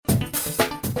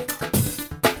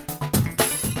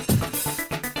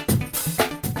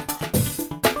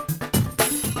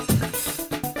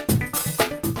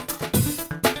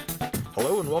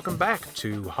back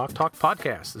to Hawk Talk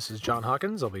Podcast. This is John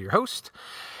Hawkins. I'll be your host.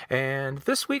 And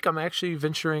this week I'm actually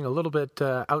venturing a little bit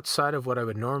outside of what I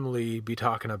would normally be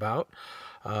talking about.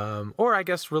 Or I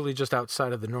guess really just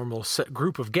outside of the normal set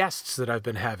group of guests that I've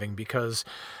been having, because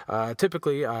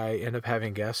typically I end up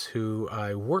having guests who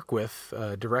I work with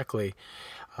directly,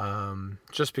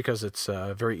 just because it's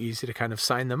very easy to kind of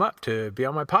sign them up to be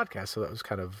on my podcast. So that was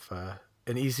kind of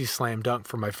an easy slam dunk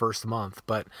for my first month.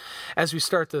 But as we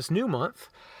start this new month,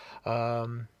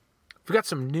 we've got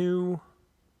some new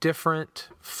different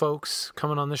folks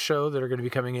coming on the show that are going to be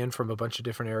coming in from a bunch of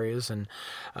different areas, and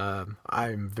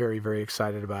I'm very, very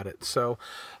excited about it. So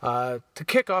to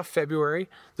kick off February,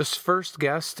 this first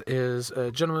guest is a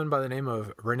gentleman by the name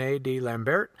of Rene D.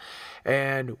 Lambert,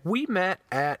 and we met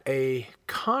at a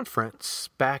conference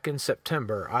back in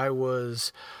September. I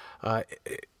was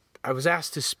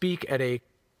asked to speak at a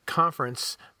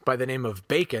conference by the name of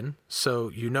Bacon, so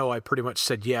I pretty much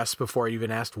said yes before I even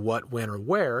asked what, when, or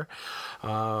where.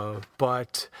 So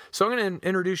I'm going to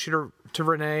introduce you to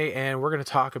Rene, and we're going to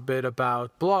talk a bit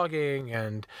about blogging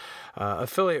and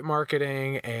affiliate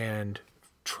marketing and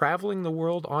traveling the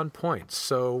world on points.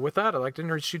 So with that, I'd like to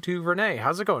introduce you to Rene.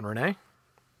 How's it going, Rene?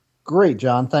 Great,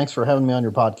 John. Thanks for having me on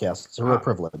your podcast. It's a real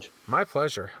privilege. My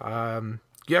pleasure.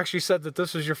 You actually said that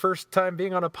this was your first time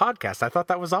being on a podcast. I thought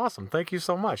that was awesome. Thank you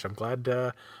so much. I'm glad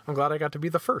I got to be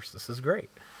the first. This is great.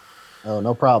 Oh,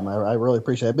 no problem. I really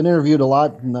appreciate it. I've been interviewed a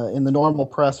lot in the normal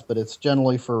press, but it's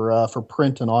generally for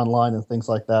print and online and things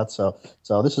like that. So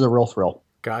this is a real thrill.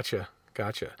 Gotcha.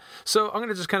 So I'm going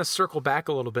to just kind of circle back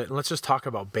a little bit, and let's just talk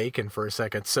about Bacon for a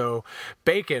second. So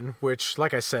Bacon, which,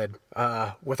 like I said,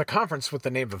 with a conference with the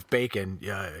name of Bacon,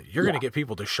 you're going to get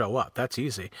people to show up. That's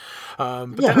easy.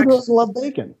 Who doesn't love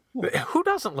bacon? Who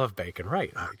doesn't love bacon,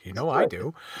 right? That's I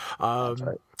do. That's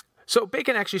right. So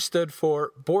Bacon actually stood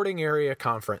for Boarding Area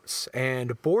Conference,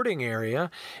 and Boarding Area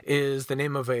is the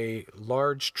name of a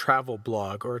large travel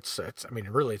blog, or it's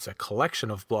a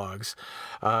collection of blogs.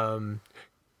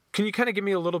 Can you kind of give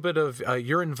me a little bit of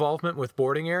your involvement with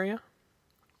Boarding Area?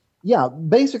 Yeah,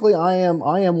 basically, I am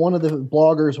one of the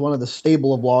bloggers, one of the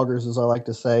stable of bloggers, as I like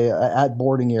to say, at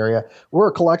Boarding Area. We're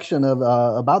a collection of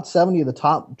about 70 of the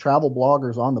top travel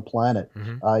bloggers on the planet.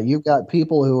 Mm-hmm. You've got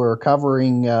people who are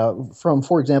covering from,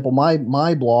 for example, my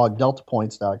blog,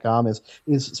 DeltaPoints.com,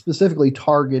 is specifically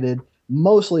targeted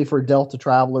mostly for Delta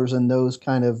travelers and those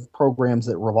kind of programs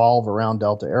that revolve around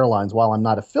Delta Airlines. While I'm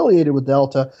not affiliated with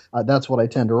Delta, that's what I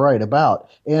tend to write about.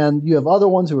 And you have other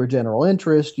ones who are general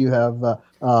interest. You have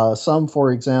some,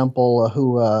 for example,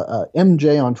 who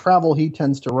MJ on travel, he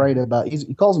tends to write about,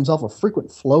 he calls himself a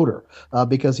frequent floater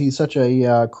because he's such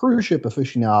a cruise ship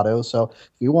aficionado. So if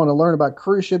you want to learn about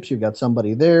cruise ships, you've got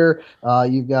somebody there.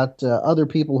 You've got other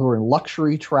people who are in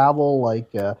luxury travel,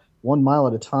 like 1 Mile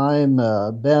at a Time,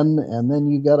 Ben, and then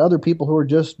you've got other people who are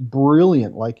just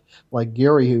brilliant, like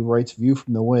Gary, who writes View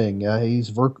from the Wing.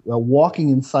 He's a walking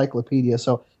encyclopedia.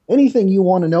 So anything you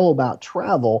want to know about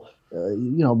travel,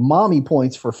 mommy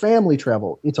points for family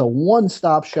travel, it's a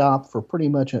one-stop shop for pretty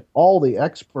much all the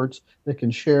experts that can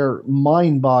share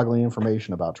mind-boggling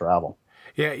information about travel.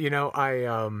 Yeah,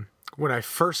 when I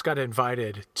first got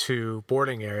invited to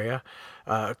Boarding Area,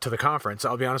 to the conference,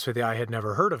 I'll be honest with you, I had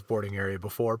never heard of Boarding Area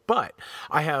before, but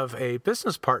I have a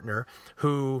business partner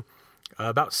who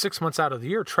about 6 months out of the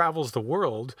year travels the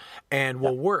world and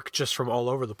will work just from all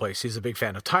over the place. He's a big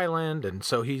fan of Thailand, and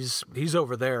so he's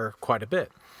over there quite a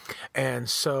bit. And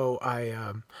so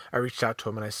I reached out to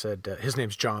him and I said, his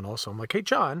name's John also. I'm like, hey,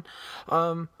 John,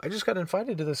 I just got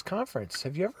invited to this conference.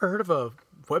 Have you ever heard of a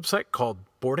website called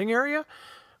Boarding Area?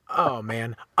 Oh,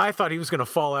 man, I thought he was going to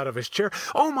fall out of his chair.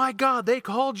 Oh, my God, they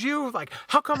called you? Like,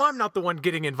 how come I'm not the one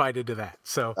getting invited to that?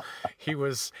 So he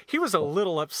was a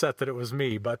little upset that it was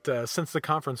me. But since the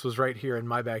conference was right here in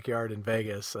my backyard in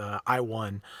Vegas, I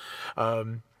won.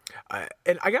 And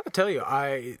I got to tell you,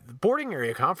 the Boarding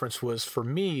Area Conference was, for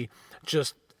me,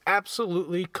 just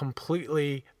absolutely,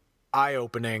 completely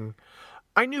eye-opening.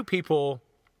 I knew people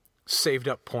saved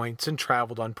up points and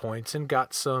traveled on points and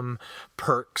got some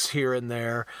perks here and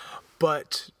there,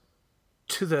 but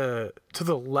to the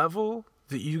level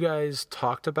that you guys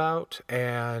talked about,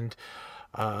 and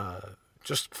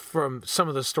just from some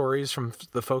of the stories from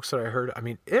the folks that I heard,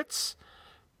 it's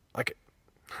like,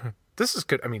 this is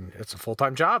good. It's a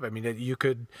full-time job. You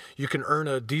can earn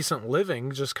a decent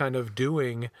living just kind of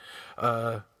doing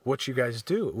what you guys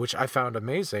do, which I found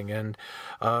amazing. And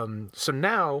so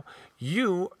now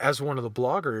you, as one of the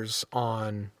bloggers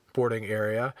on Boarding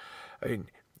Area,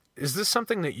 is this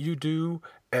something that you do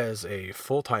as a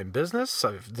full-time business?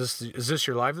 Is this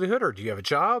your livelihood, or do you have a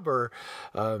job, or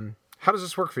how does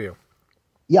this work for you?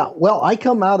 Yeah, well, I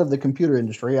come out of the computer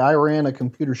industry. I ran a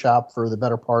computer shop for the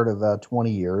better part of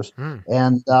 20 years. Mm.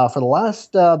 And for the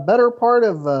last better part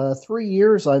of 3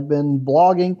 years, I've been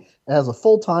blogging as a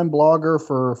full-time blogger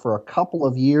for a couple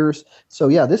of years. So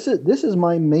yeah, this is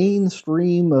my main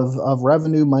stream of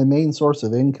revenue, my main source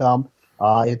of income.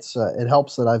 It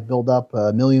helps that I've built up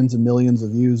millions and millions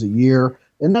of views a year,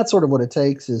 and that's sort of what it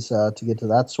takes is to get to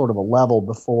that sort of a level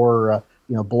before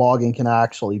blogging can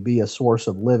actually be a source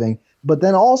of living. But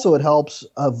then also it helps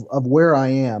of where I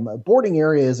am. Boarding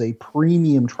Area is a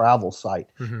premium travel site.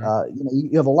 Hmm.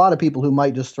 You have a lot of people who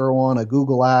might just throw on a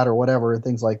Google ad or whatever and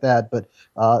things like that, but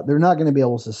they're not going to be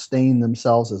able to sustain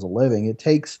themselves as a living. It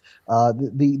takes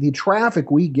the traffic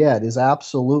we get is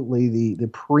absolutely the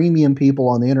premium people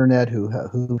on the internet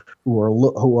who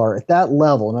are at that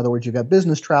level. In other words, you've got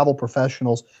business travel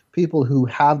professionals, people who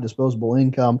have disposable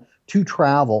income to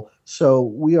travel. So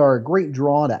we are a great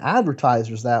draw to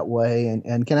advertisers that way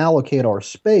and can allocate our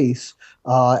space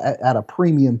at a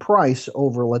premium price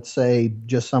over, let's say,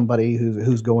 just somebody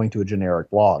who's going to a generic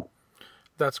blog.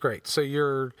 That's great. So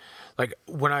you're like,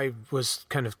 when I was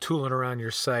kind of tooling around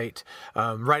your site,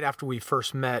 right after we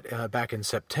first met back in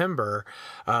September,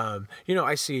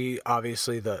 I see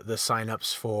obviously the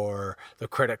signups for the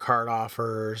credit card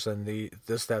offers and the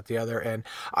this, that, the other. And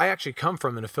I actually come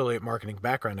from an affiliate marketing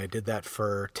background. I did that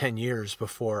for 10 years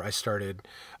before I started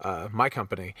my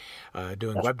company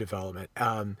doing web development.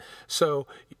 So,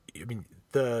 I mean,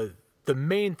 the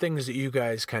main things that you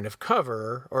guys kind of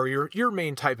cover, or your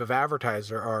main type of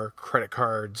advertiser, are credit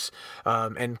cards,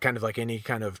 and kind of like any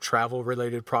kind of travel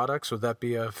related products. Would that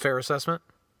be a fair assessment?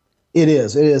 It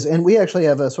is, and we actually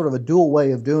have a sort of a dual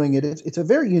way of doing it. It's a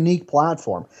very unique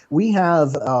platform. We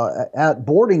have at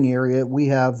Boarding Area, we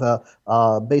have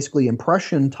basically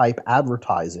impression type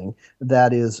advertising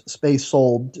that is space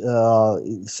sold,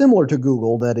 similar to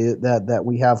Google. That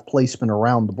we have placement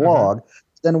around the Mm-hmm. blog.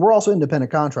 Then we're also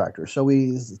independent contractors. So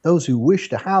those who wish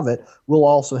to have it will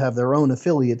also have their own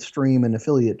affiliate stream and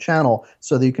affiliate channel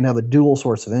so that you can have a dual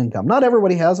source of income. Not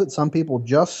everybody has it. Some people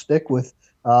just stick with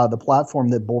the platform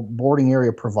that Boarding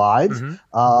Area provides,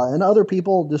 Mm-hmm. and other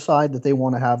people decide that they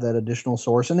want to have that additional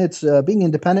source. And it's being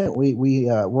independent,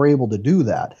 we're able to do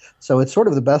that. So it's sort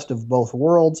of the best of both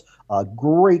worlds.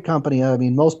 Great company. I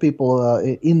mean, most people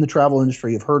in the travel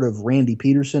industry have heard of Randy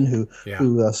Peterson, who Yeah.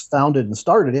 who founded and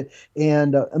started it,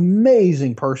 and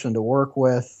amazing person to work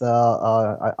with.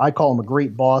 I call him a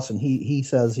great boss, and he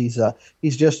says he's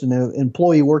just an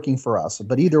employee working for us.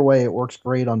 But either way, it works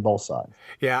great on both sides.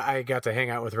 Yeah, I got to hang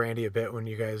out with Randy a bit when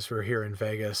you guys were here in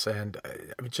Vegas, and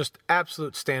I mean, just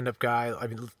absolute stand-up guy. I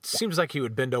mean, it seems like he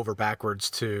would bend over backwards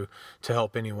to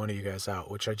help any one of you guys out,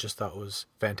 which I just thought was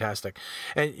fantastic.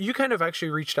 And you kind of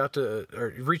actually touched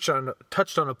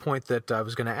on a point that I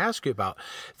was going to ask you about.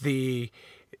 The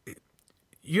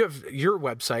You have, your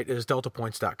website is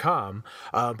deltapoints.com,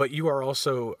 but you are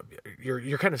also,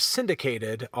 you're kind of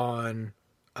syndicated on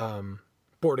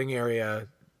boardingarea.com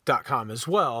as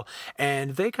well,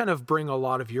 and they kind of bring a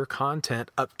lot of your content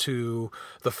up to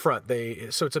the front.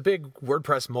 So it's a big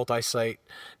WordPress multi-site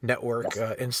network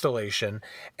Yes. installation,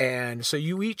 and so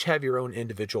you each have your own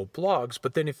individual blogs.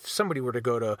 But then if somebody were to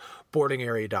go to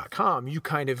boardingarea.com, you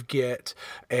kind of get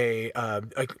I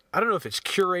don't know if it's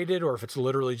curated or if it's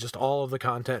literally just all of the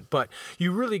content, but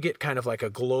you really get kind of like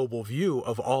a global view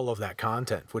of all of that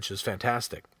content, which is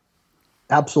fantastic.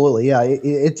 Absolutely, yeah.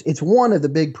 It's one of the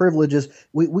big privileges.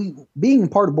 We being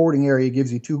part of Boarding Area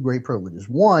gives you two great privileges.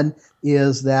 One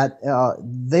is that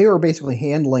they are basically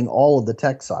handling all of the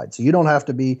tech side, so you don't have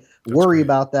to be That's worry great.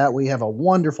 about that. We have a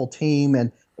wonderful team,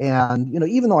 and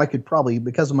even though I could probably,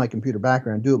 because of my computer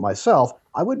background, do it myself,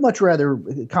 I would much rather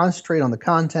concentrate on the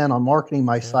content, on marketing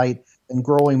my Yeah. site, and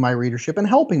growing my readership and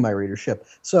helping my readership.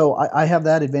 So I have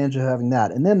that advantage of having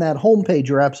that. And then that homepage,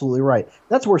 you're absolutely right.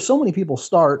 That's where so many people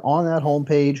start on that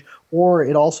homepage, or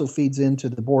it also feeds into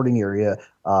the Boarding Area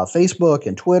Facebook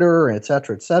and Twitter, et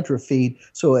cetera feed.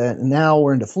 So now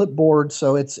we're into Flipboard.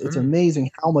 So it's Mm.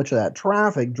 amazing how much of that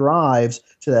traffic drives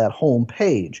to that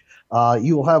homepage.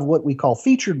 You will have what we call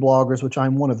featured bloggers, which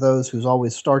I'm one of those who's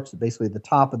always starts basically at the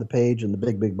top of the page in the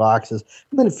big boxes,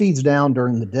 and then it feeds down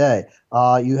during the day.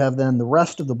 You have then the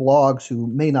rest of the blogs who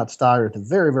may not start at the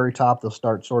very top. They'll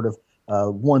start sort of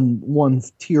one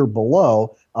tier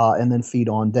below, and then feed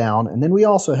on down. And then we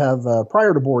also have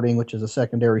Prior to Boarding, which is a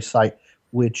secondary site,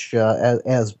 which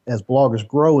as bloggers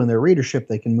grow in their readership,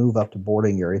 they can move up to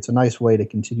Boarding Area. It's a nice way to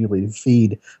continually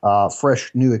feed fresh,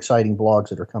 new, exciting blogs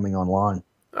that are coming online.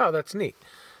 Oh, that's neat.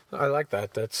 I like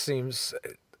that. That seems,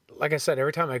 like I said,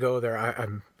 every time I go there,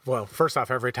 first off,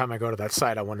 every time I go to that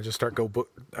site, I want to just start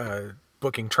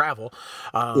booking travel.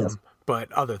 Yes.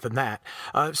 but other than that,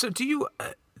 so do you,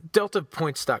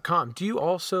 deltapoints.com, do you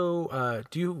also,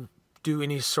 do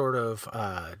any sort of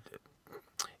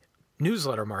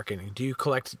newsletter marketing? Do you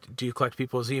collect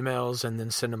people's emails and then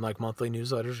send them like monthly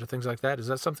newsletters or things like that? Is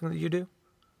that something that you do?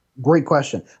 Great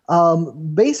question.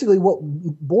 Basically, what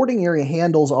Boarding Area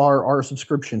handles are our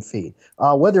subscription feed,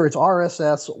 whether it's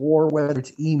RSS or whether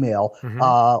it's email.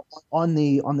 On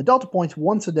the Delta Points,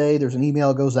 once a day, there's an email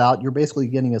that goes out. You're basically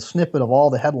getting a snippet of all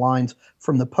the headlines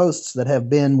from the posts that have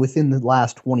been within the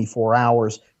last 24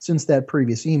 hours since that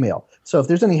previous email. So if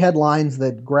there's any headlines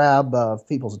that grab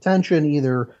people's attention,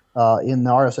 either in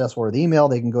the RSS or the email,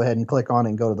 they can go ahead and click on it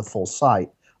and go to the full site.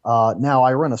 Now,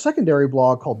 I run a secondary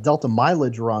blog called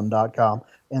DeltaMileageRun.com,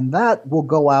 and that will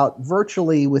go out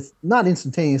virtually not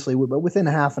instantaneously, but within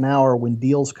a half an hour when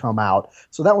deals come out.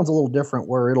 So that one's a little different,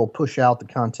 where it'll push out the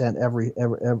content every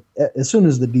as soon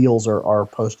as the deals are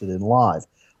posted in live.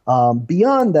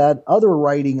 Beyond that, other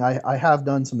writing, I have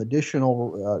done some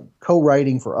additional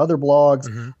co-writing for other blogs.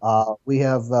 We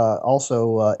have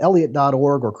also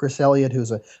Elliott.org, or Chris Elliott,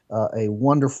 who's a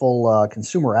wonderful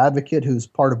consumer advocate who's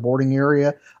part of Boarding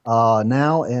Area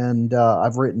now, and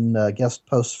I've written guest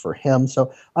posts for him.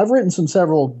 So I've written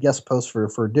several guest posts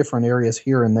for different areas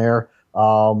here and there.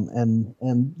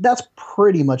 And that's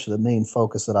pretty much the main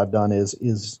focus that I've done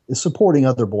is supporting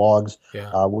other blogs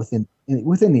within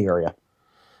the area.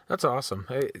 That's awesome.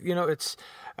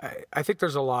 I think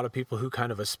there's a lot of people who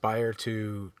kind of aspire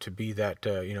to be that,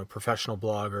 professional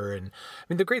blogger. And I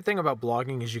mean, the great thing about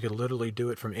blogging is you can literally do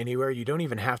it from anywhere. You don't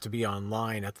even have to be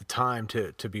online at the time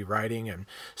to be writing. And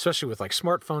especially with like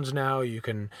smartphones now, you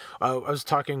can, I was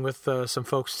talking with some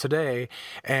folks today,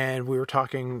 and we were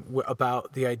talking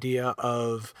about the idea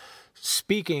of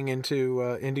speaking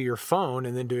into your phone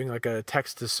and then doing like a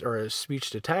text or a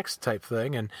speech to text type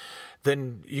thing, and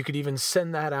then you could even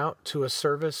send that out to a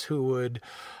service who would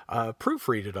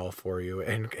proofread it all for you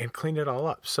and clean it all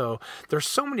up. So there's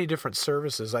so many different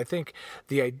services. I think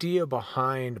the idea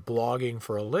behind blogging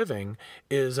for a living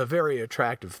is a very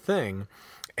attractive thing,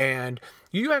 and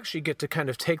you actually get to kind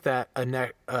of take that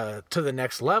to the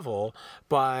next level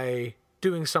by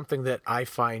doing something that I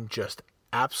find just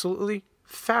absolutely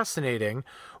fascinating,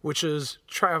 which is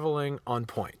traveling on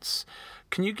points.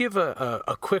 Can you give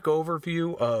a quick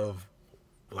overview of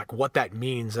like what that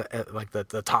means at like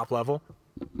the top level?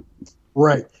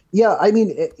 Right. Yeah. I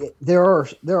mean, there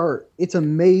are. It's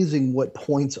amazing what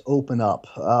points open up.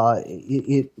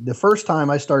 The first time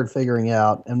I started figuring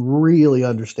out and really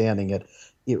understanding it,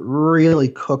 it really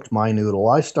cooked my noodle.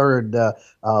 I started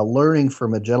learning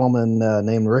from a gentleman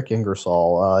named Rick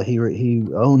Ingersoll. He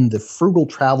owned the Frugal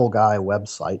Travel Guy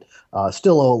website,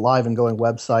 still a live and going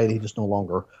website. He just no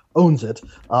longer owns it.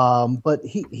 But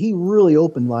he really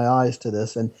opened my eyes to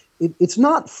this. And it's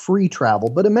not free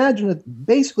travel, but imagine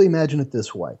it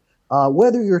this way.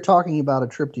 Whether you're talking about a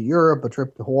trip to Europe, a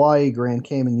trip to Hawaii, Grand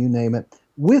Cayman, you name it,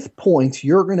 with points,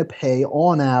 you're going to pay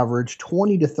on average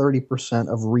 20 to 30%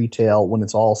 of retail when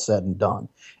it's all said and done.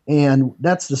 And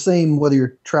that's the same whether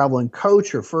you're traveling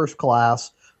coach or first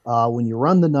class. When you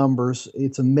run the numbers,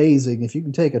 it's amazing. If you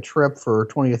can take a trip for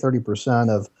 20 to 30%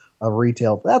 of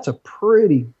retail, that's a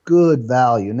pretty good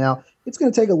value. Now, it's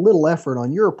going to take a little effort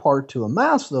on your part to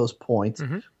amass those points.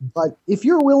 But if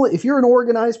you're an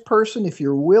organized person, if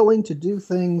you're willing to do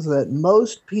things that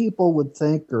most people would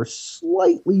think are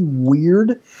slightly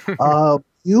weird,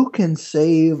 you can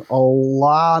save a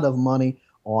lot of money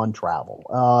on travel.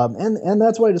 And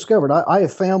that's what I discovered. I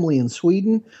have family in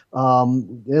Sweden.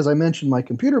 As I mentioned, my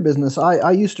computer business,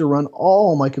 I used to run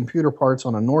all my computer parts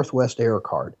on a Northwest Air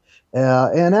card.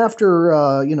 And after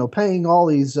paying all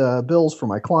these bills for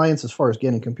my clients as far as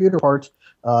getting computer parts,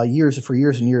 years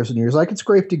and years, I could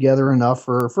scrape together enough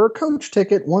for a coach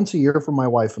ticket once a year for my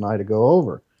wife and I to go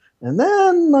over. And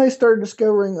then I started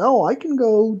discovering, I can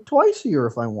go twice a year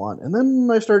if I want. And then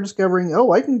I started discovering,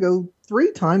 I can go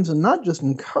 3 times, and not just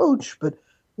in coach, but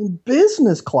in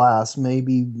business class,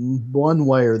 maybe one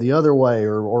way or the other way,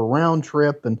 or round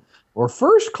trip, or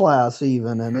first class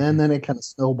even. And then it kind of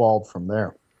snowballed from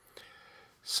there.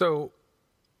 So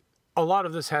a lot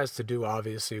of this has to do,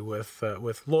 obviously, with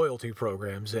loyalty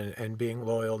programs and being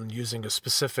loyal and using a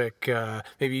specific,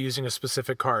 maybe using a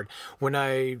specific card. When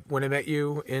I met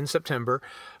you in September,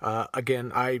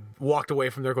 again, I walked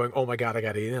away from there going, "Oh my God, I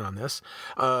got to get in on this."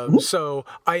 So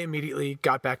I immediately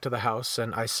got back to the house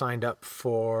and I signed up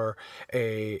for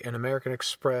an American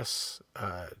Express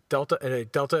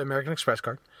Delta American Express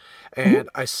card, and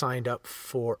I signed up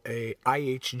for a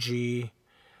IHG,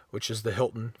 which is the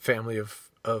Hilton family of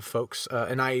folks,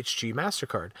 an IHG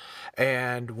MasterCard.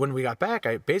 And when we got back,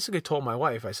 I basically told my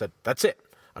wife, I said, "That's it.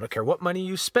 I don't care what money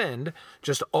you spend,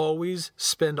 just always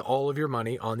spend all of your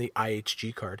money on the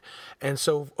IHG card. And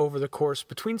so over the course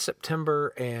between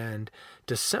September and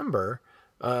December,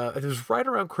 it was right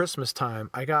around Christmas time,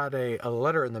 I got a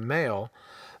letter in the mail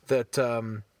that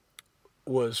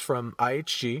was from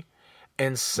IHG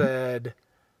and said,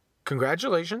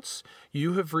 congratulations,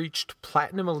 you have reached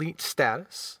Platinum Elite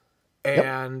status.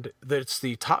 And that's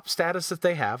the top status that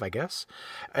they have, I guess.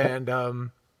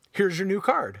 And here's your new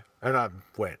card. And I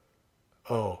went,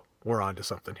 oh, we're on to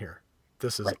something here.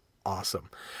 This is awesome.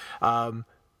 So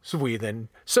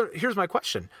here's my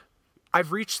question.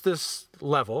 I've reached this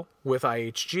level with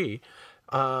IHG.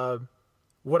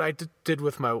 What I did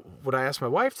with what I asked my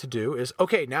wife to do is,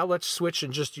 okay, now let's switch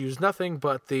and just use nothing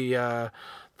but the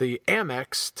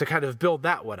Amex to kind of build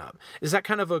that one up. Is that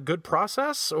kind of a good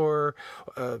process, or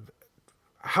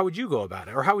how would you go about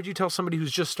it? Or how would you tell somebody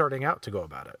who's just starting out to go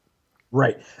about it?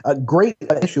 Right. Great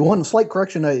issue. One slight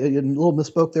correction. A little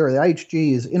misspoke there. The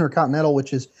IHG is Intercontinental,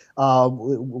 which is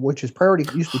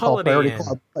Priority. Used to be called Priority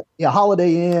Club.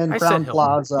 Holiday Inn, Crown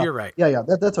Plaza. You're right. Yeah.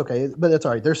 That's okay. But that's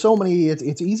all right. There's so many.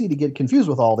 It's easy to get confused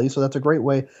with all these. So that's a great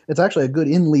way. It's actually a good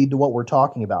in lead to what we're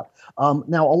talking about.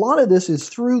 Now, a lot of this is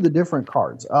through the different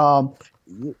cards.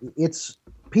 It's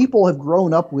people have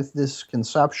grown up with this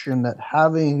conception that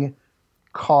having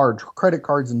credit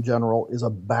cards in general is a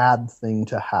bad thing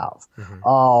to have.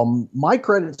 My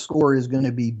credit score is going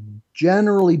to be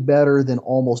generally better than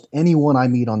almost anyone I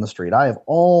meet on the street. I have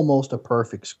almost a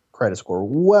perfect credit score,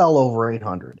 well over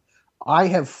 800. I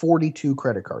have 42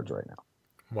 credit cards right now.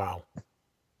 Wow.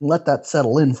 Let that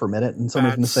settle in for a minute, and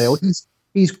somebody's going to say, oh,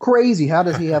 he's crazy. How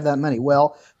does he have that many?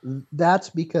 Well, that's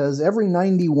because every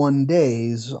 91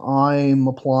 days I'm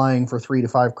applying for 3 to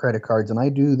 5 credit cards, and I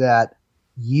do that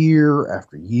year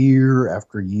after year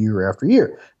after year after year.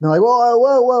 And they're like,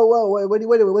 whoa,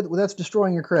 wait, that's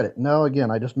destroying your credit. No, again,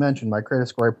 I just mentioned my credit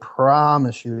score, I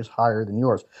promise you, is higher than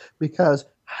yours, because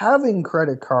having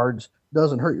credit cards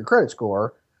doesn't hurt your credit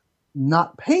score.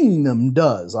 Not paying them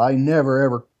does. I never,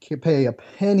 ever pay a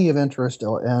penny of interest.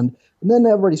 And then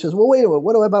everybody says, well, wait,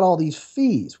 what about all these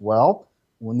fees? Well,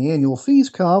 when the annual fees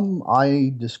come,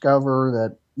 I discover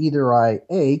that either I,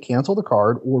 A, cancel the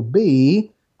card, or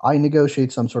B, I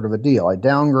negotiate some sort of a deal. I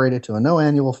downgrade it to a no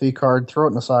annual fee card, throw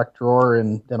it in a sock drawer,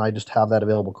 and then I just have that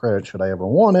available credit should I ever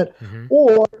want it.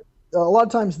 Or a lot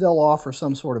of times they'll offer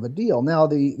some sort of a deal. Now,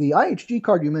 the IHG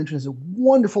card you mentioned is a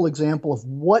wonderful example of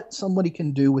what somebody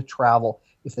can do with travel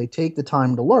if they take the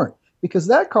time to learn. Because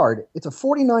that card, it's a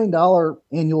 $49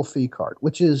 annual fee card,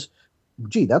 which is,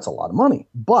 that's a lot of money.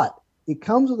 But it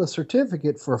comes with a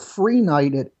certificate for a free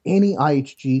night at any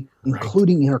IHG,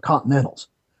 including Intercontinentals.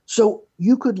 So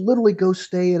you could literally go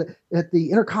stay at the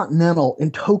Intercontinental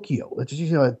in Tokyo, which is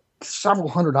several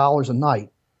 $100s a night.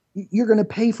 You're going to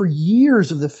pay for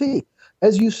years of the fee.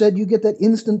 As you said, you get that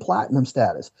instant platinum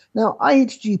status. Now,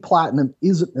 IHG Platinum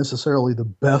isn't necessarily the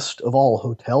best of all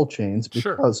hotel chains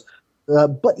because,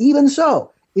 but even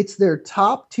so, it's their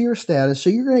top tier status. So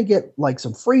you're going to get like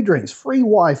some free drinks, free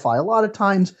Wi-Fi, a lot of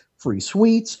times free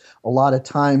suites, a lot of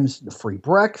times free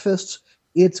breakfasts.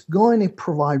 It's going to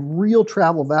provide real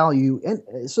travel value,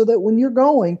 and so that when you're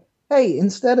going, hey,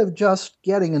 instead of just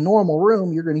getting a normal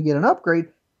room, you're going to get an upgrade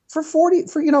for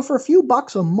a few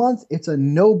bucks a month. It's a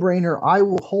no-brainer. I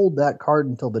will hold that card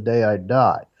until the day I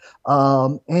die.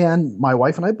 And my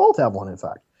wife and I both have one, in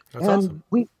fact. That's awesome.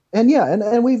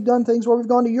 And we've done things where we've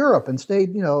gone to Europe and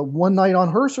stayed, one night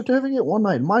on her certificate, one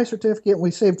night in my certificate, and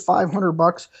we saved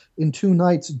 $500 in 2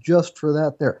 nights just for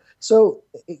that there. So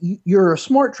you're a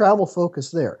smart travel focus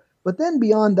there. But then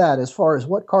beyond that, as far as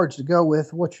what cards to go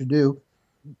with, what you do,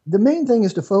 the main thing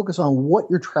is to focus on what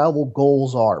your travel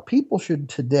goals are. People should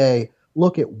today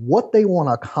look at what they want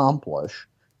to accomplish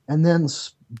and then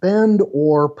spend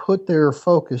or put their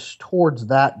focus towards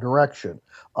that direction.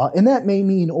 And that may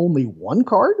mean only one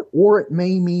card, or it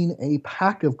may mean a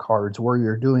pack of cards where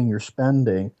you're doing your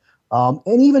spending,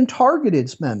 and even targeted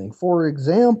spending. For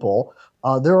example,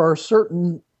 there are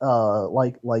certain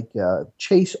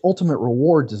Chase Ultimate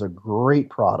Rewards is a great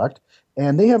product,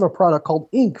 and they have a product called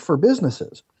Ink for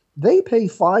businesses. They pay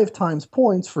 5 times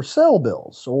points for cell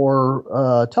bills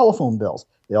or telephone bills.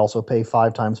 They also pay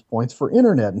 5 times points for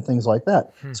internet and things like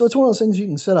that. So it's one of those things you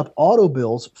can set up auto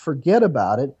bills, forget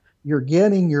about it. You're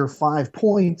getting your 5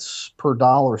 points per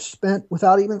dollar spent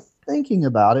without even thinking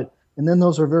about it. And then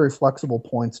those are very flexible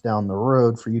points down the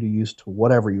road for you to use to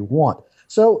whatever you want.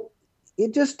 So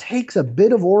it just takes a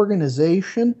bit of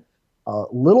organization, a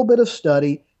little bit of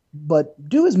study, but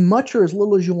do as much or as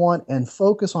little as you want and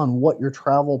focus on what your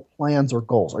travel plans or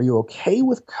goals. Are you okay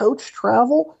with coach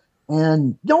travel?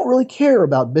 and don't really care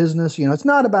about business. It's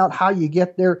not about how you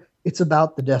get there, it's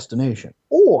about the destination.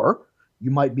 Or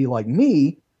you might be like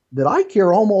me, that I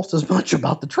care almost as much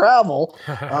about the travel,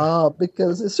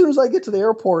 because as soon as I get to the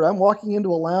airport, I'm walking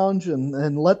into a lounge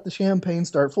and let the champagne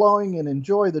start flowing and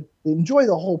enjoy the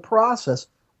whole process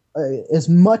as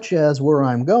much as where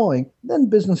I'm going. Then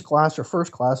business class or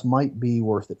first class might be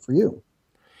worth it for you.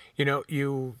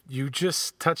 You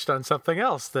just touched on something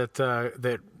else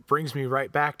that brings me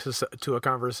right back to a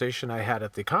conversation I had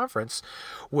at the conference,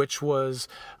 which was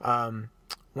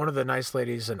one of the nice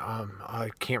ladies, and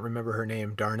I can't remember her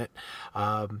name, darn it.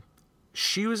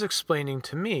 She was explaining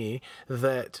to me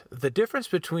that the difference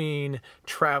between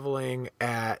traveling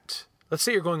let's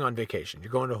say you're going on vacation,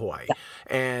 you're going to Hawaii,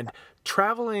 and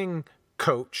traveling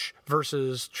coach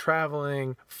versus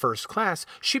traveling first class,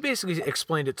 she basically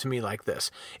explained it to me like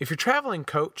this. If you're traveling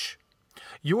coach,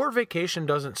 your vacation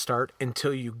doesn't start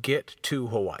until you get to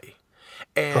Hawaii.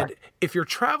 And Correct. if you're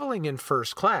traveling in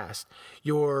first class,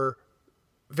 your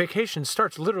vacation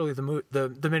starts literally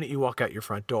the minute you walk out your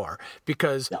front door,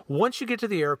 because once you get to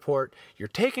the airport, you're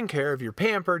taken care of, you're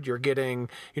pampered, you're getting,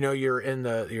 you're in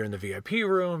the VIP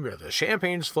room, the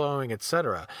champagne's flowing,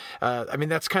 etc. I mean,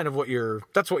 that's kind of what you're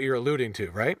alluding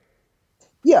to, right?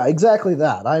 Yeah, exactly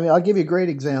that. I mean, I'll give you a great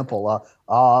example.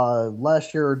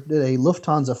 Last year, did a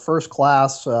Lufthansa first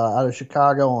class out of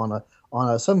Chicago on a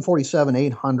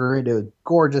 747-800. It was a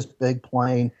gorgeous big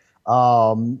plane.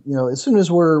 As soon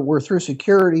as we're through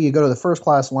security, you go to the first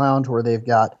class lounge where they've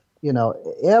got,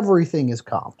 everything is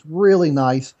comped. Really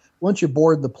nice. Once you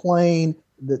board the plane,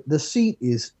 the seat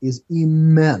is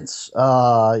immense.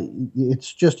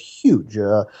 It's just huge.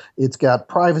 It's got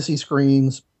privacy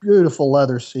screens, beautiful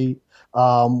leather seat.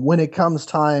 When it comes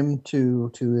time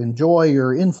to enjoy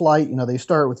your in-flight, they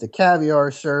start with the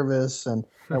caviar service and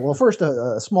first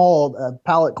a small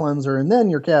palate cleanser, and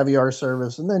then your caviar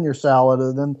service, and then your salad,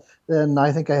 and then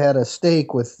I think I had a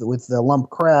steak with the lump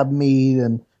crab meat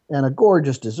and a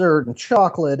gorgeous dessert and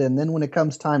chocolate. And then when it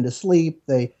comes time to sleep,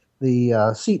 the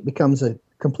seat becomes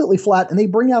completely flat, and they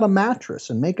bring out a mattress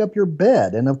and make up your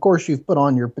bed. And of course, you've put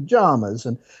on your pajamas,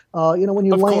 and when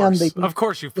you land, of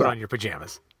course you've put on your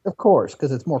pajamas. Of course,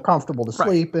 because it's more comfortable to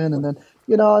sleep in, and then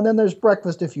and then there's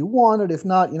breakfast if you want it. If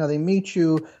not, they meet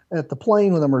you at the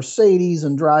plane with a Mercedes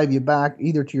and drive you back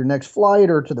either to your next flight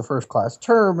or to the first class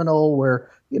terminal where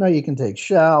you can take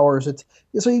showers. So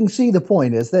you can see the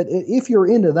point is that if you're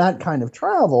into that kind of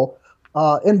travel,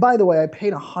 and by the way, I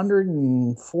paid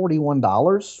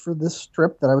 $141 for this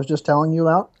trip that I was just telling you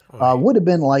about. Would have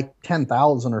been like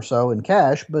 $10,000 or so in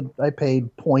cash, but I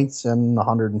paid points and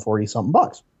 140 something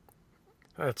bucks.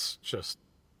 That's just,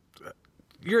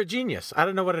 you're a genius. I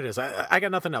don't know what it is. I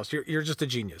got nothing else. You're just a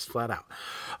genius, flat out.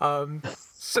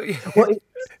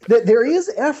 There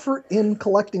is effort in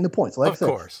collecting the points. Like I said,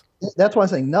 course. That's why I'm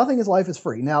saying nothing in life is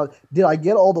free. Now, did I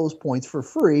get all those points for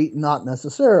free? Not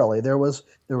necessarily. There was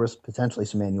potentially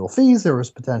some annual fees. There was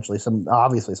potentially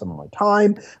obviously some of my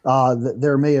time.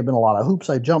 There may have been a lot of hoops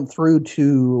I jumped through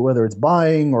to, whether it's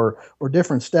buying or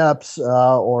different steps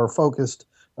or focused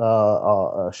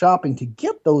shopping to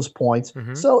get those points.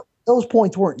 Mm-hmm. So those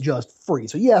points weren't just free.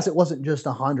 So yes, it wasn't just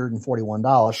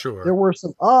 $141. Sure. There were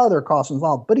some other costs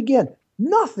involved. But again,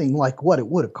 nothing like what it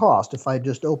would have cost if I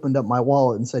just opened up my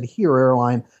wallet and said, here,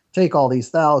 airline, take all these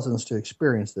thousands to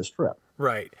experience this trip.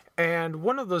 Right. And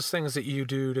one of those things that you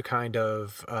do to kind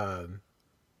of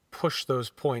push those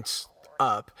points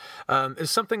up is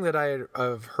something that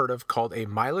I've heard of called a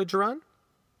mileage run.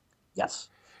 Yes.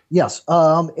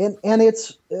 And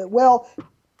it's,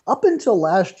 up until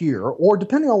last year, or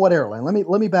depending on what airline,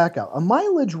 let me back out. A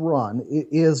mileage run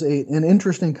is an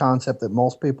interesting concept that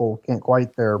most people can't quite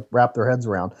wrap their heads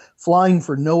around. Flying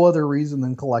for no other reason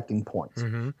than collecting points.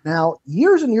 Mm-hmm. Now,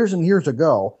 years and years and years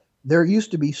ago, there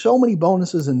used to be so many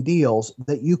bonuses and deals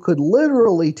that you could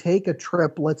literally take a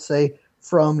trip, let's say,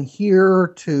 from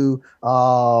here to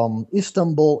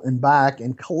Istanbul and back,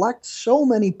 and collect so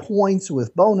many points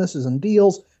with bonuses and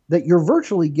deals that you're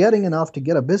virtually getting enough to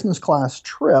get a business class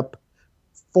trip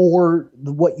for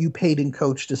what you paid in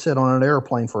coach to sit on an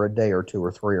airplane for a day or two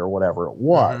or three or whatever it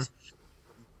was.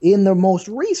 Mm-hmm. In the most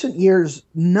recent years,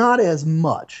 not as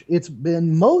much. It's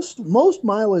been most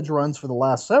mileage runs for the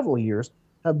last several years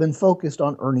have been focused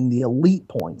on earning the elite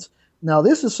points. Now,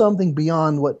 this is something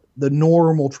beyond what the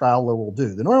normal traveler will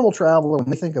do. The normal traveler, when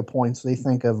they think of points, they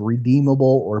think of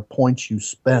redeemable or points you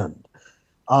spend.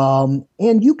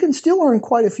 And you can still earn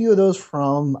quite a few of those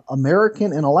from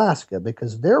American and Alaska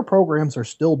because their programs are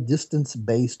still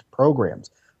distance-based programs.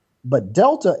 But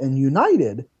Delta and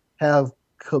United have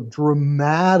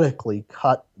dramatically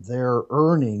cut their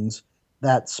earnings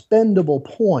that spendable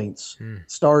points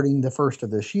starting the first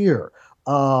of this year.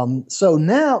 So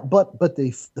now, but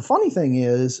the funny thing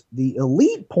is the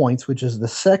elite points, which is the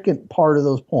second part of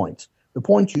those points, the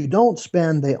points you don't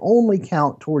spend, they only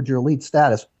count towards your elite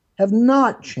status, have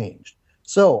not changed.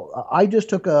 So I just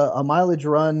took a mileage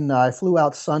run. I flew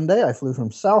out Sunday. I flew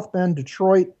from South Bend,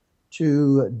 Detroit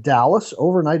to Dallas,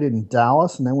 overnighted in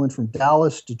Dallas, and then went from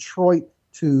Dallas, Detroit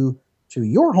to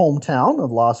your hometown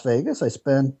of Las Vegas. I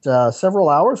spent several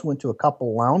hours, went to a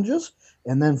couple lounges,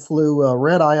 and then flew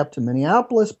red eye up to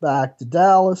Minneapolis, back to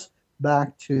Dallas,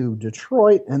 back to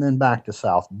Detroit, and then back to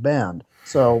South Bend.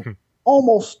 So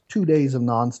almost 2 days of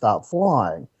nonstop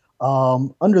flying.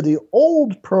 Under the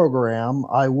old program,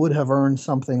 I would have earned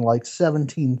something like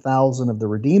 17,000 of the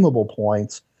redeemable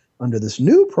points. Under this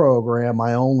new program,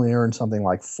 I only earned something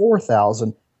like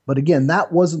 4,000. But again,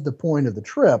 that wasn't the point of the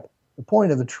trip. The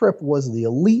point of the trip was the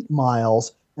elite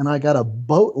miles, and I got a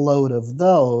boatload of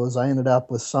those. I ended up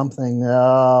with something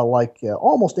like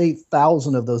almost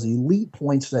 8,000 of those elite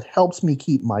points that helps me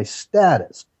keep my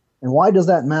status. And why does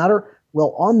that matter?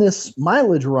 Well, on this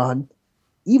mileage run,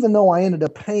 even though I ended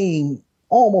up paying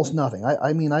almost nothing,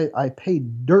 I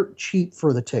paid dirt cheap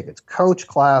for the tickets, coach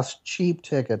class, cheap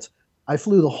tickets. I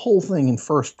flew the whole thing in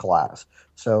first class.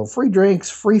 So free drinks,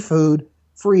 free food,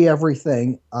 free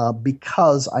everything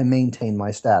because I maintained my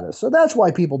status. So that's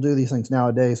why people do these things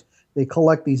nowadays. They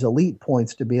collect these elite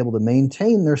points to be able to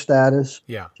maintain their status,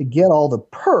 to get all the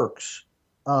perks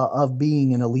of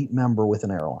being an elite member with an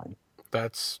airline.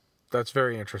 That's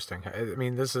very interesting. I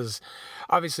mean, this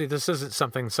isn't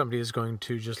something somebody is going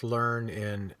to just learn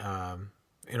in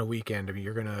a weekend. I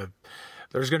mean,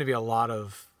 there's going to be a lot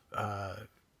of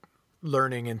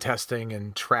learning and testing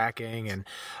and tracking.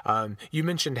 And you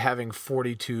mentioned having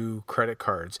 42 credit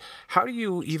cards. How do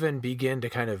you even begin to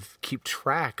kind of keep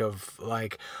track of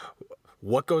like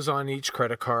what goes on each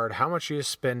credit card, how much you're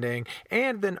spending,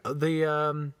 and then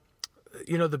the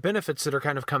benefits that are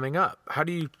kind of coming up?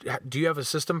 Do you have a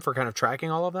system for kind of tracking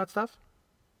all of that stuff?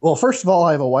 Well, first of all,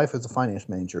 I have a wife who's a finance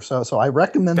major, so I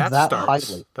recommend that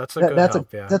highly. That's a good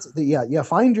help.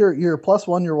 Find your plus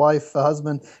one, your wife,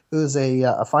 husband who's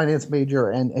a finance major,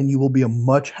 and you will be a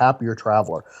much happier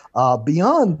traveler.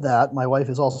 Beyond that, my wife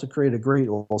has also created a great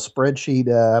little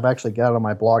spreadsheet. I've actually got it on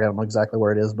my blog. I don't know exactly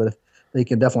where it is, but if they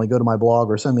can definitely go to my blog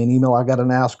or send me an email. I've got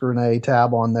an Ask Renee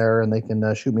tab on there, and they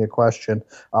can shoot me a question.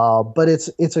 But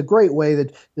it's a great way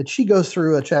that she goes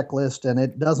through a checklist, and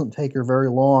it doesn't take her very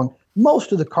long.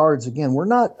 Most of the cards, again,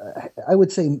 I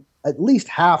would say at least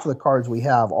half of the cards we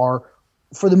have are,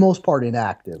 for the most part,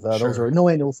 inactive. Sure. Those are no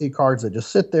annual fee cards that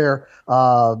just sit there.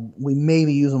 We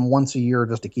maybe use them once a year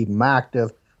just to keep them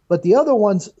active. But the other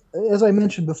ones, as I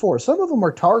mentioned before, some of them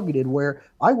are targeted where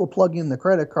I will plug in the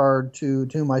credit card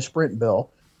to my Sprint bill,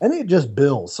 and it just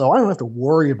bills. So I don't have to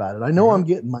worry about it. I know I'm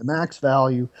getting my max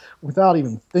value without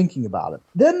even thinking about it.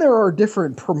 Then there are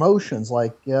different promotions,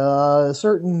 like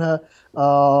certain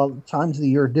times of the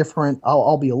year different.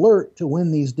 I'll be alert to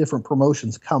when these different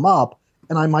promotions come up,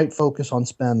 and I might focus on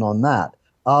spend on that.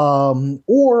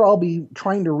 Or I'll be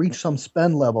trying to reach some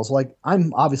spend levels. Like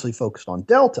I'm obviously focused on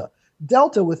Delta.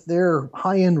 Delta, with their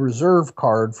high-end reserve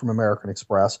card from American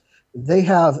Express, they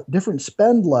have different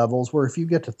spend levels where if you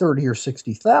get to 30 or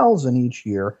 60,000 each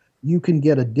year, you can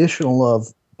get additional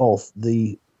of both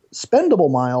the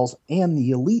spendable miles and the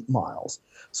elite miles.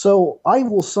 So I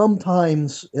will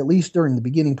sometimes, at least during the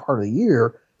beginning part of the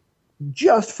year,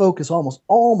 just focus almost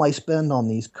all my spend on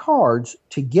these cards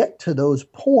to get to those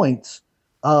points.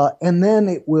 And then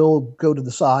it will go to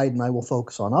the side and I will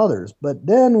focus on others. But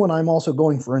then when I'm also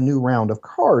going for a new round of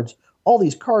cards, all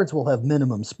these cards will have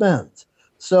minimum spends.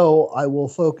 So I will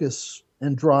focus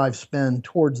and drive spend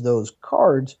towards those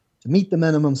cards to meet the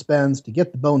minimum spends, to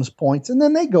get the bonus points, and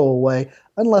then they go away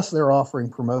unless they're offering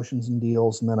promotions and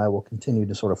deals, and then I will continue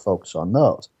to sort of focus on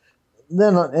those.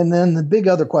 Then the big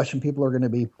other question people are going to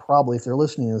be probably, if they're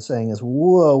listening and saying is,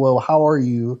 whoa, how are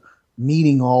you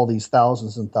meeting all these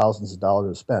thousands and thousands of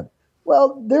dollars spent?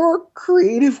 Well, there are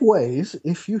creative ways,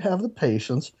 if you have the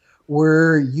patience,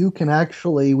 where you can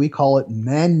actually, we call it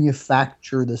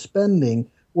manufacture the spending,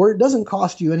 where it doesn't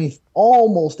cost you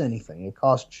almost anything. It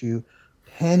costs you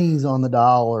pennies on the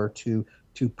dollar to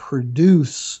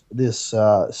produce this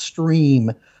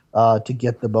stream to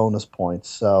get the bonus points.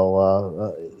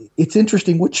 So it's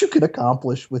interesting what you can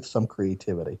accomplish with some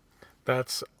creativity.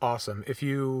 That's awesome.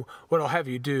 What I'll have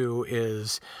you do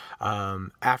is,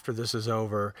 after this is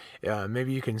over,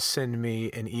 maybe you can send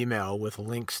me an email with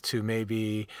links to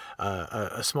maybe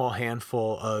a small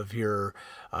handful of your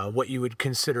what you would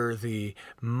consider the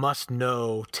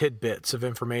must-know tidbits of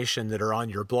information that are on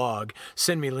your blog.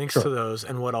 Send me links Sure. to those,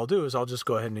 and what I'll do is I'll just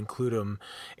go ahead and include them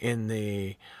in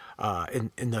the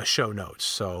in the show notes.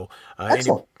 So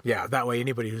Excellent. that way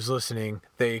anybody who's listening,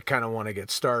 they kind of want to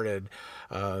get started.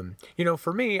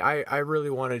 For me, I really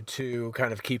wanted to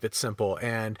kind of keep it simple,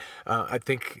 and I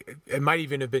think it might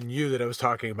even have been you that I was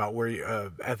talking about where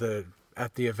you, at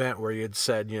the event where you had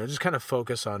said, just kind of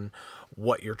focus on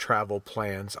what your travel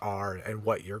plans are and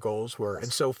what your goals were.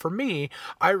 And so for me,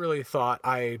 I really thought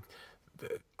I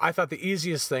thought the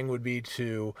easiest thing would be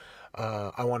to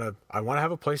I want to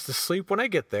have a place to sleep when I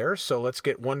get there. So let's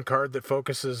get one card that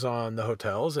focuses on the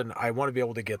hotels, and I want to be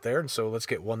able to get there. And so let's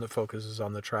get one that focuses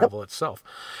on the travel itself.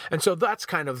 And so that's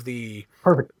kind of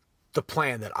Perfect. the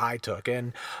plan that I took.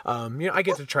 And I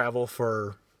get to travel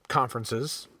for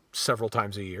conferences several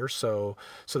times a year. So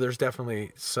there's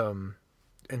definitely some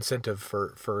incentive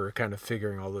for kind of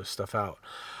figuring all this stuff out.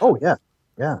 Oh yeah,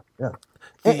 yeah, yeah.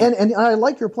 And I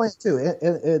like your plan too.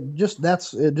 Just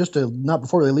to not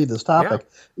before we leave this topic,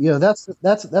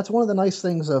 that's one of the nice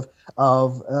things of that's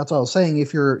what I was saying.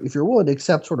 If you're willing to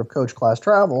accept sort of coach class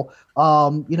travel,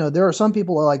 there are some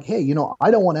people who are like, hey,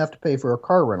 I don't want to have to pay for a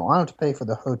car rental. I don't have to pay for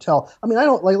the hotel. I mean, I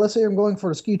don't like. Let's say I'm going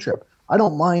for a ski trip. I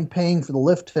don't mind paying for the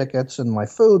lift tickets and my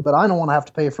food, but I don't want to have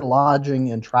to pay for lodging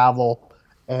and travel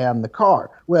and the car.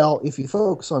 Well, if you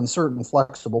focus on certain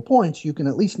flexible points, you can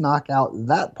at least knock out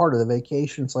that part of the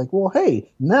vacation. It's like, well, hey,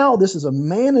 now this is a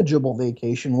manageable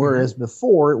vacation, whereas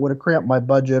before it would have cramped my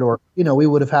budget, or, we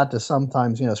would have had to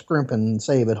sometimes, scrimp and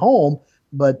save at home.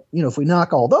 But, if we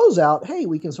knock all those out, hey,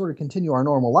 we can sort of continue our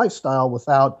normal lifestyle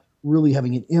without really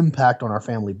having an impact on our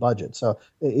family budget. So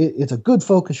it's a good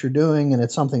focus you're doing, and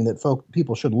it's something that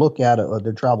people should look at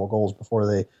their travel goals before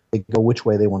they go which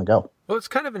way they want to go. Well, it's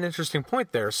kind of an interesting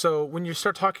point there. So when you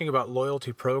start talking about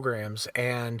loyalty programs,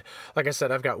 and like I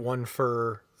said, I've got one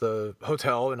for the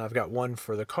hotel and I've got one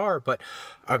for the car, but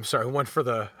I'm sorry, one for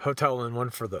the hotel and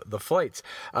one for the flights.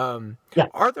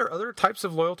 Are there other types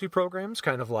of loyalty programs,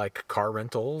 kind of like car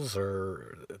rentals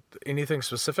or anything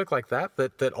specific like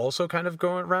that also kind of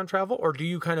go around travel? Or do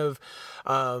you kind of,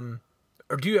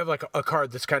 or do you have like a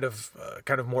card that's kind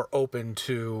of more open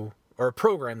to, or a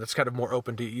program that's kind of more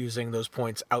open to using those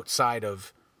points outside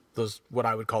of those, what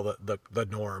I would call the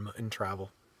norm in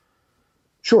travel?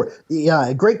 Sure.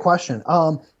 Yeah, great question.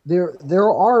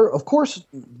 There are, of course,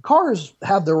 cars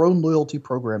have their own loyalty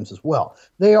programs as well.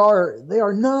 They are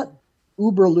not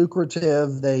uber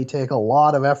lucrative. They take a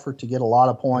lot of effort to get a lot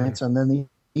of points, and then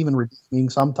even redeeming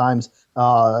sometimes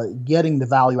getting the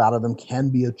value out of them can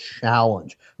be a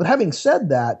challenge. But having said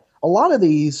that, a lot of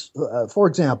these, for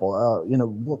example,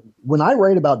 when I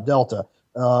write about Delta,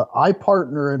 I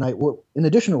partner, and in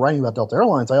addition to writing about Delta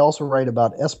Airlines, I also write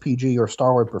about SPG or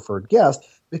Starwood Preferred Guest,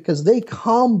 because they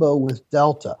combo with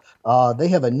Delta. They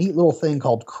have a neat little thing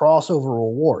called crossover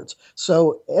rewards.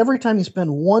 So every time you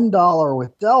spend $1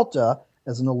 with Delta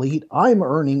as an elite, I'm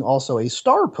earning also a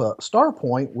star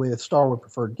point with Starwood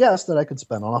Preferred Guest that I could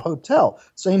spend on a hotel.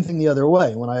 Same thing the other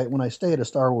way. When I stay at a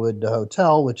Starwood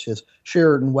hotel, which is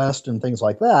Sheraton West and things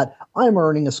like that, I'm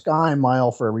earning a Sky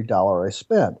Mile for every dollar I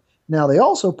spend. Now, they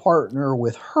also partner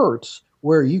with Hertz,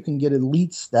 where you can get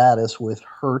elite status with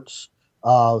Hertz.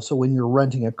 So when you're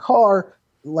renting a car,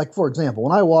 like, for example,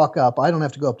 when I walk up, I don't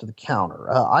have to go up to the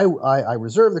counter. I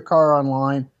reserve the car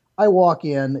online. I walk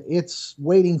in. It's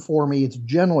waiting for me. It's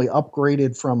generally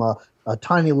upgraded from a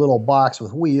tiny little box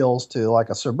with wheels to like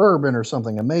a Suburban or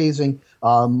something amazing.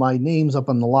 My name's up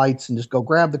on the lights, and just go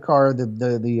grab the car.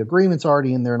 The agreement's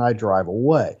already in there, and I drive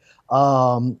away.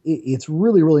 It's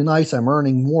really, really nice. I'm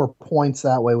earning more points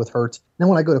that way with Hertz. Then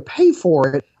when I go to pay for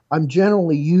it, I'm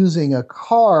generally using a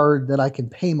card that I can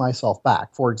pay myself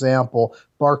back. For example,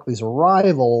 Barclays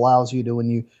Arrival allows you to, when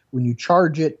you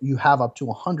charge it, you have up to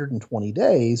 120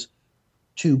 days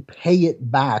to pay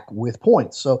it back with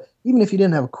points. So even if you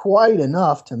didn't have quite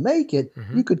enough to make it,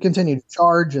 you could continue to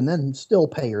charge and then still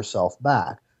pay yourself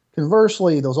back.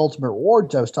 Conversely, those ultimate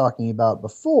rewards I was talking about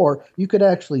before, you could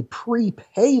actually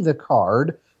prepay the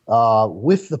card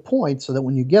with the points, so that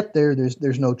when you get there,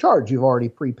 there's no charge. You've already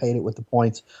prepaid it with the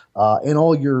points, and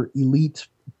all your elite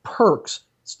perks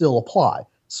still apply.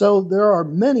 So there are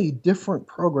many different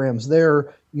programs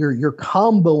there. You're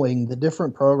comboing the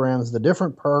different programs, the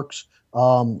different perks,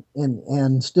 and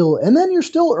then you're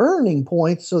still earning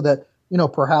points, so that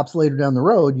perhaps later down the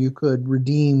road you could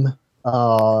redeem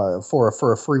for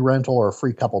a free rental or a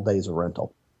free couple days of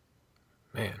rental.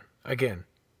 Man, again,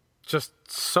 just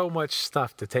so much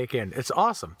stuff to take in. It's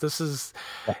awesome.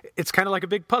 It's kind of like a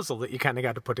big puzzle that you kind of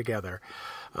got to put together.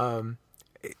 Um,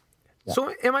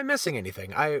 So, am I missing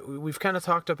anything? We've kind of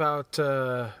talked about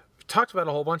a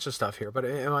whole bunch of stuff here, but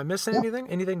am I missing anything?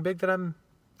 Anything big that I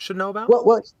should know about?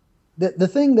 Well, the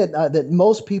thing that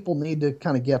most people need to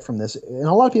kind of get from this, and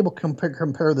a lot of people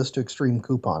compare this to extreme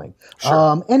couponing,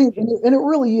 Sure. and it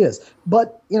really is.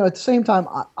 But at the same time,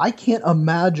 I can't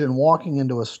imagine walking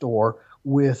into a store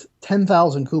with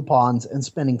 10,000 coupons and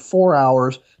spending 4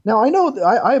 hours. Now I know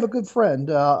I have a good friend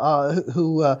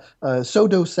who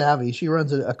Sodo Savvy. She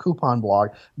runs a coupon blog.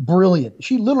 Brilliant.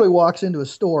 She literally walks into a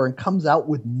store and comes out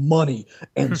with money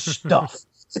and stuff.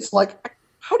 It's like,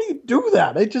 how do you do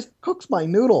that? It just cooks my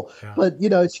noodle. Yeah. But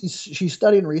she's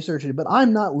studying and researching it. But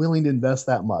I'm not willing to invest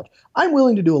that much. I'm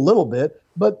willing to do a little bit,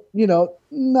 but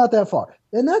not that far.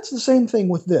 And that's the same thing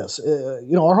with this.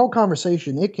 Our whole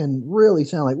conversation, it can really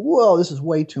sound like, whoa, this is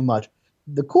way too much.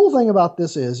 The cool thing about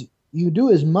this is you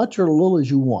do as much or little as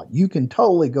you want. You can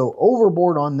totally go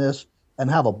overboard on this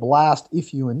and have a blast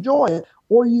if you enjoy it,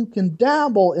 or you can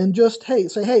dabble and just say,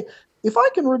 hey, if I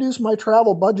can reduce my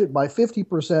travel budget by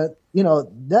 50%,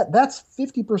 that's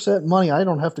 50% money I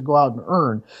don't have to go out and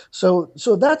earn. So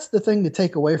that's the thing to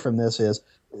take away from this is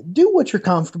do what you're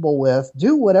comfortable with,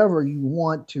 do whatever you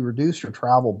want to reduce your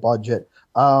travel budget,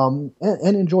 and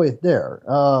enjoy it there.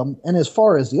 And as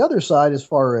far as the other side, as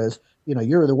far as,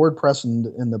 you're the WordPress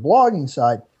and the blogging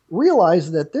side,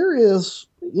 realize that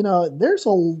there's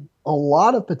a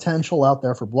lot of potential out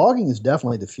there for blogging is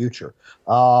definitely the future.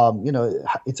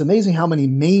 It's amazing how many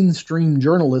mainstream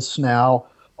journalists now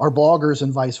are bloggers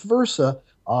and vice versa.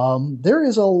 There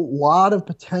is a lot of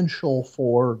potential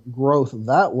for growth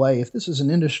that way. If this is an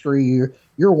industry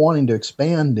you're wanting to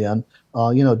expand in,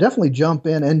 definitely jump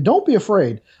in and don't be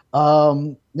afraid.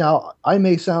 Now, I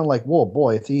may sound like, whoa,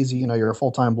 boy, it's easy. You're a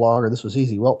full-time blogger. This was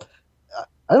easy. Well,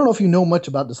 I don't know if you know much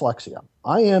about dyslexia.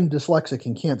 I am dyslexic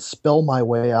and can't spell my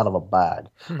way out of a bag.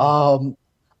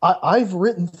 I've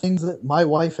written things that my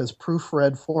wife has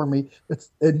proofread for me,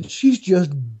 and she's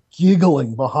just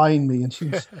giggling behind me, and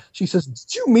she says,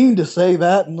 "Did you mean to say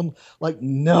that?" And I'm like,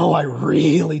 "No, I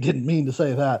really didn't mean to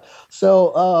say that."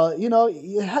 So,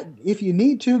 if you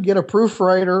need to get a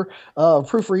proofreader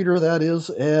that is,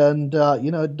 and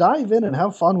dive in and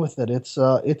have fun with it. It's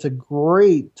a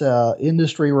great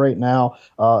industry right now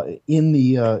in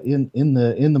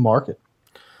the market.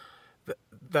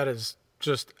 That is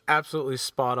just absolutely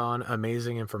spot on,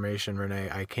 amazing information, Renee.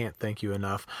 I can't thank you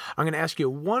enough. I'm going to ask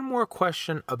you one more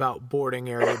question about Boarding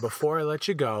Area before I let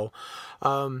you go.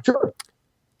 Sure.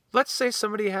 Let's say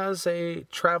somebody has a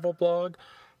travel blog.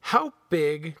 How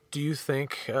big do you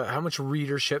think, how much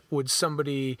readership would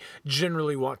somebody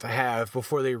generally want to have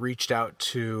before they reached out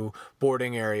to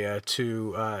Boarding Area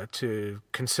to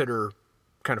consider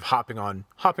kind of hopping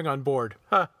on board?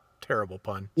 Terrible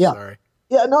pun. Yeah. Sorry.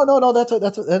 Yeah, no.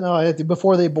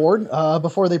 Before they board,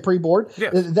 before they pre-board,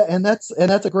 Yes. And that's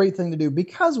a great thing to do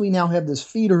because we now have this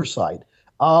feeder site.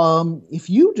 If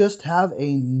you just have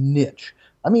a niche,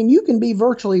 I mean, you can be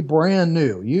virtually brand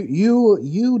new.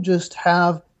 You just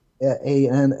have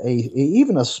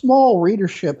even a small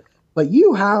readership, but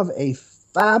you have a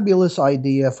fabulous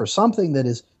idea for something that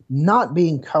is not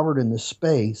being covered in the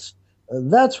space.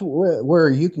 That's where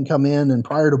you can come in, and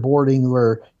prior to boarding,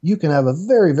 where you can have a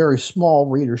very, very small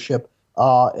readership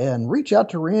and reach out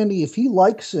to Randy. If he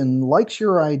likes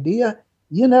your idea,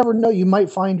 you never know, you might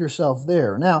find yourself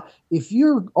there. Now, if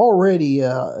you're already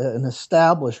an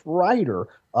established writer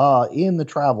in the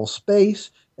travel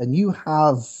space, and you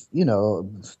have,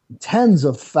 tens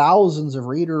of thousands of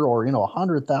readers, or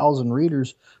 100,000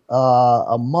 readers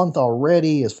a month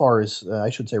already, as far as I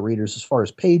should say readers, as far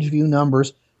as page view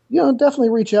numbers, definitely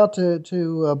reach out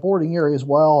to Boarding Area as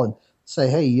well and say,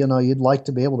 hey, you'd like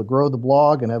to be able to grow the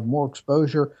blog and have more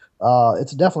exposure.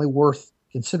 It's definitely worth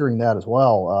considering that as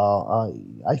well.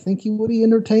 I think you would be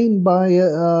entertained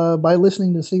by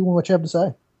listening to see what you have to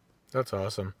say. That's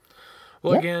awesome.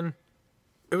 Well, Again,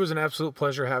 it was an absolute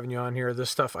pleasure having you on here. This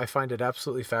stuff, I find it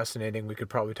absolutely fascinating. We could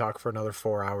probably talk for another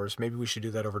 4 hours. Maybe we should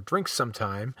do that over drinks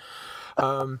sometime.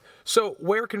 So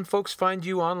where can folks find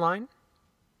you online?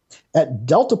 At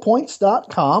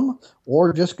deltapoints.com,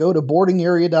 or just go to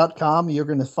boardingarea.com. You're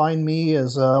going to find me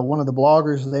as one of the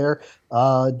bloggers there.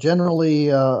 Generally,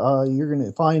 you're going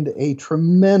to find a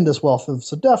tremendous wealth of,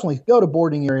 so definitely go to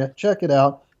Boarding Area, check it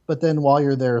out. But then while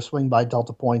you're there, swing by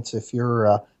Delta Points. If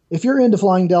you're into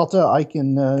flying Delta, I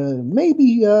can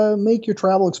maybe make your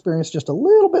travel experience just a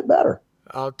little bit better.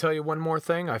 I'll tell you one more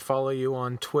thing. I follow you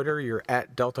on Twitter. You're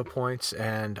at Delta Points,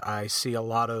 and I see a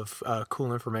lot of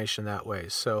cool information that way.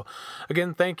 So,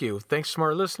 again, thank you. Thanks to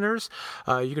our listeners.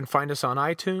 You can find us on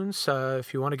iTunes.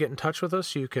 If you want to get in touch with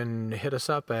us, you can hit us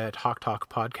up at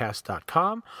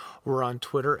hawktalkpodcast.com. We're on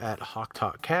Twitter at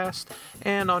HawkTalkCast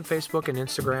and on Facebook and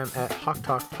Instagram at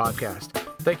HawkTalk Podcast.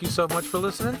 Thank you so much for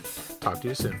listening. Talk to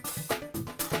you soon.